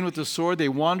slain with the sword, they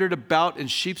wandered about in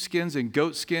sheepskins and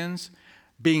goatskins,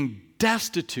 being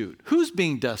destitute. Who's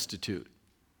being destitute?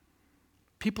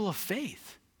 People of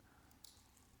faith.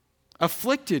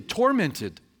 Afflicted,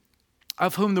 tormented,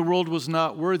 of whom the world was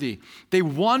not worthy. They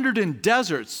wandered in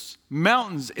deserts,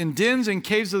 mountains, in dens and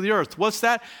caves of the earth. What's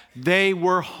that? They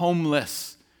were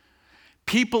homeless.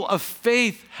 People of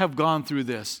faith have gone through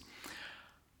this.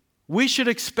 We should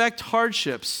expect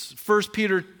hardships. 1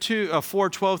 Peter 4,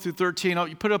 12 through 13.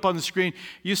 You put it up on the screen.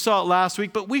 You saw it last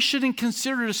week. But we shouldn't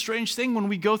consider it a strange thing when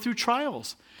we go through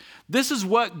trials. This is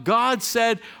what God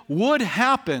said would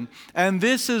happen. And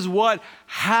this is what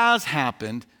has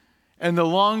happened in the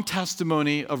long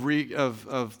testimony of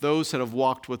those that have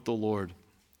walked with the Lord.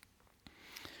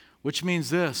 Which means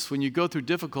this: when you go through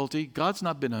difficulty, God's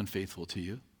not been unfaithful to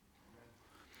you.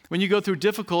 When you go through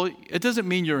difficulty, it doesn't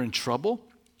mean you're in trouble.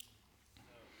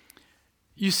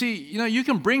 You see, you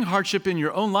can bring hardship in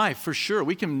your own life, for sure.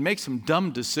 We can make some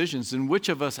dumb decisions, and which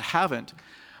of us haven't?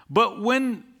 But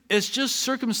when it's just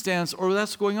circumstance or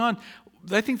that's going on,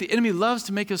 I think the enemy loves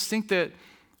to make us think that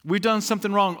we've done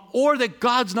something wrong or that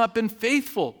God's not been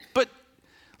faithful. But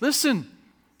listen,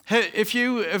 if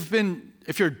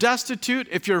you're destitute,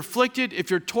 if you're afflicted, if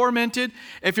you're tormented,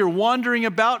 if you're wandering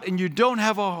about and you don't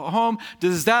have a home,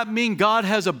 does that mean God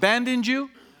has abandoned you?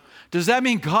 Does that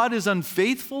mean God is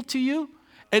unfaithful to you?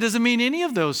 It doesn't mean any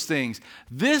of those things.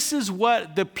 This is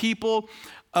what the people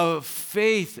of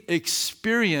faith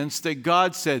experienced, that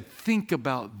God said, think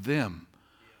about them.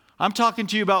 I'm talking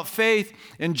to you about faith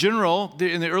in general.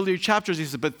 In the earlier chapters, he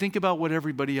said, but think about what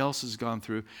everybody else has gone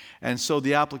through. And so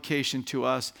the application to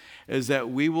us is that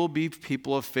we will be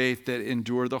people of faith that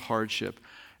endure the hardship.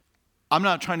 I'm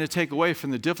not trying to take away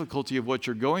from the difficulty of what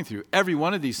you're going through. Every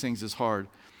one of these things is hard.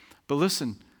 But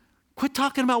listen, quit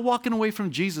talking about walking away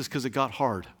from Jesus because it got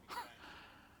hard.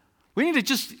 We need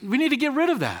to get rid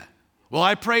of that. Well,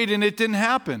 I prayed and it didn't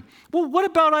happen. Well, what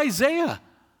about Isaiah?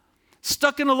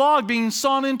 Stuck in a log, being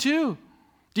sawn in two.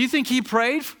 Do you think he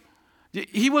prayed?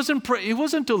 He wasn't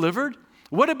delivered.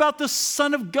 What about the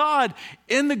Son of God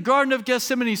in the Garden of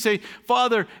Gethsemane? Say,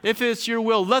 Father, if it's your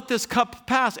will, let this cup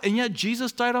pass. And yet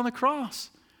Jesus died on the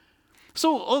cross.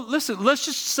 So listen, let's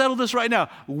just settle this right now.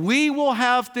 We will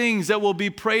have things that will be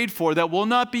prayed for that will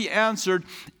not be answered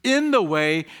in the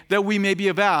way that we maybe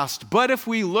have asked. But if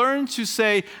we learn to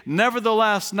say,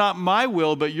 nevertheless, not my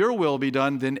will, but your will be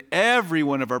done, then every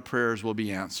one of our prayers will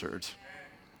be answered.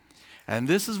 And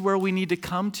this is where we need to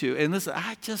come to. And listen,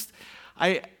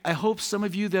 I hope some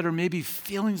of you that are maybe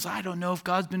feeling, I don't know if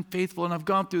God's been faithful and I've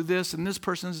gone through this and this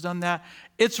person's done that.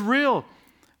 It's real.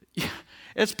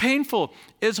 It's painful.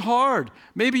 It's hard.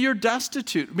 Maybe you're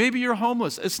destitute. Maybe you're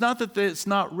homeless. It's not that it's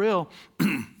not real,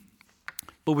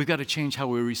 but we've got to change how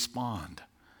we respond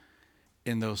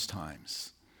in those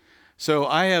times. So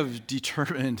I have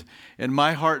determined in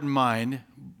my heart and mind,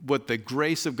 with the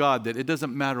grace of God, that it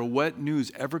doesn't matter what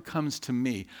news ever comes to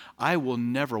me, I will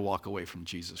never walk away from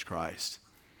Jesus Christ.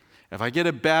 If I get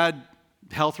a bad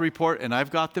health report, and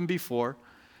I've got them before,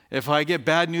 if I get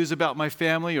bad news about my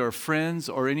family or friends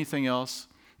or anything else,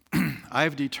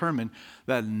 I've determined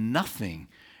that nothing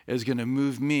is going to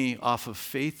move me off of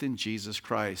faith in Jesus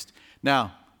Christ.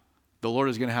 Now, the Lord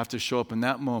is going to have to show up in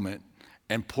that moment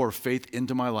and pour faith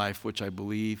into my life, which I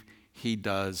believe he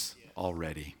does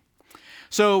already.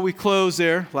 So we close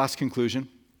there, last conclusion,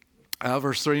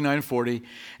 verse 39 and 40.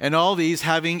 And all these,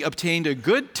 having obtained a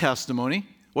good testimony.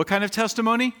 What kind of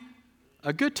testimony?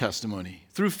 A good testimony.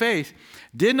 Through faith,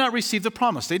 did not receive the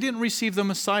promise. They didn't receive the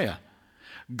Messiah.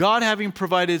 God having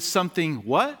provided something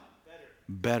what?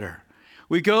 Better.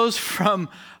 We goes from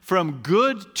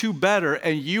good to better,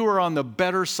 and you are on the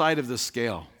better side of the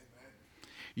scale.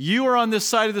 You are on this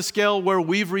side of the scale where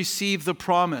we've received the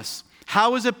promise.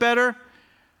 How is it better?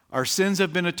 Our sins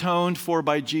have been atoned for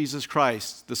by Jesus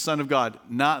Christ, the Son of God,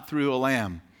 not through a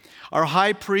lamb. Our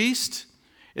high priest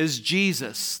is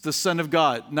Jesus, the Son of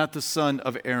God, not the son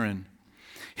of Aaron.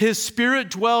 His Spirit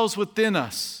dwells within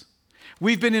us.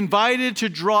 We've been invited to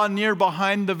draw near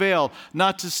behind the veil,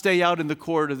 not to stay out in the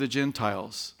court of the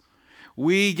Gentiles.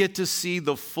 We get to see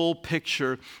the full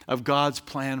picture of God's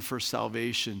plan for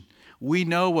salvation. We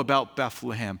know about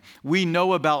Bethlehem. We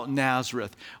know about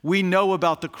Nazareth. We know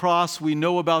about the cross. We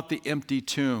know about the empty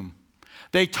tomb.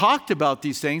 They talked about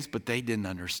these things, but they didn't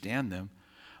understand them.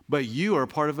 But you are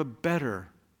part of a better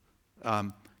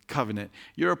covenant.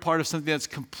 You're a part of something that's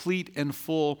complete and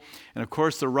full. And of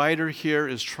course, the writer here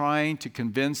is trying to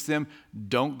convince them,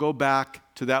 don't go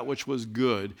back to that which was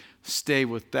good. Stay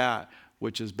with that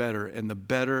which is better. And the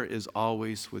better is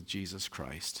always with Jesus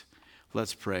Christ.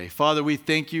 Let's pray. Father, we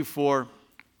thank you for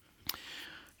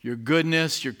your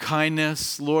goodness, your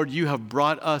kindness. Lord, you have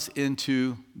brought us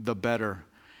into the better.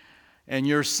 And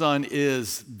your Son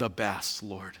is the best,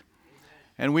 Lord.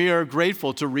 And we are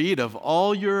grateful to read of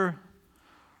all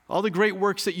the great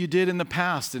works that you did in the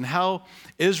past and how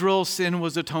Israel's sin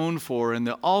was atoned for and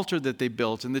the altar that they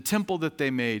built and the temple that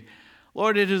they made.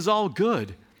 Lord, it is all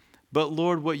good. But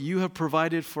Lord, what you have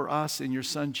provided for us in your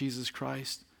Son, Jesus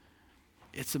Christ,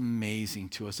 it's amazing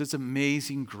to us. It's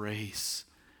amazing grace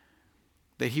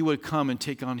that he would come and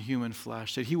take on human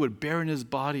flesh, that he would bear in his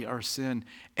body our sin.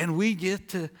 And we get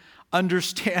to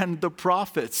understand the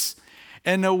prophets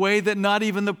in a way that not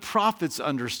even the prophets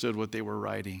understood what they were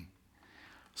writing.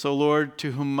 So Lord,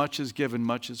 to whom much is given,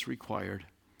 much is required.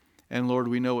 And Lord,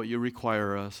 we know what you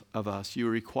require of us. You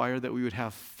require that we would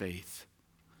have faith.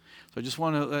 So I just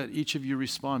want to let each of you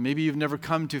respond. Maybe you've never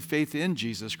come to faith in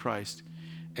Jesus Christ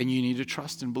and you need to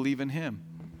trust and believe in him.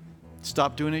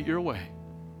 Stop doing it your way.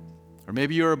 Or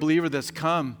maybe you're a believer that's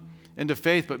come into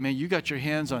faith, but man, you got your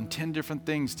hands on 10 different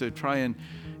things to try and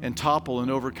topple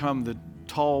and overcome the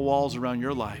tall walls around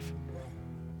your life.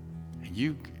 And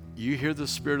you hear the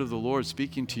Spirit of the Lord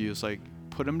speaking to you. It's like,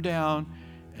 put them down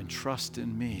and trust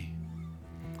in me.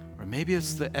 Or maybe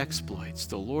it's the exploits.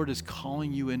 The Lord is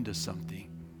calling you into something.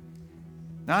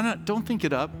 Now, don't think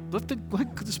it up. Let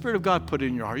the Spirit of God put it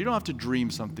in your heart. You don't have to dream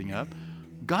something up.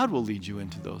 God will lead you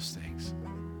into those things.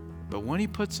 But when he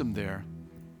puts them there,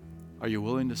 are you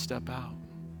willing to step out?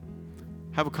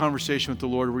 Have a conversation with the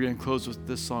Lord. We're going to close with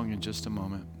this song in just a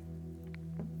moment.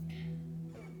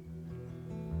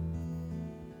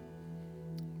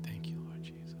 Thank you, Lord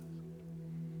Jesus.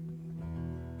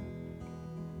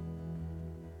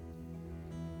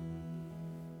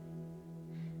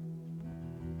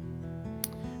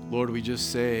 Lord, we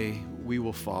just say we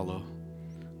will follow.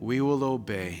 We will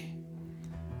obey.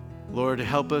 Lord,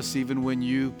 help us even when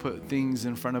you put things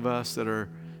in front of us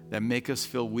that make us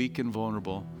feel weak and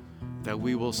vulnerable, that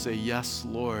we will say, yes,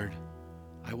 Lord,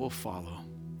 I will follow.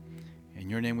 In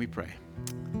your name we pray.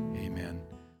 Amen.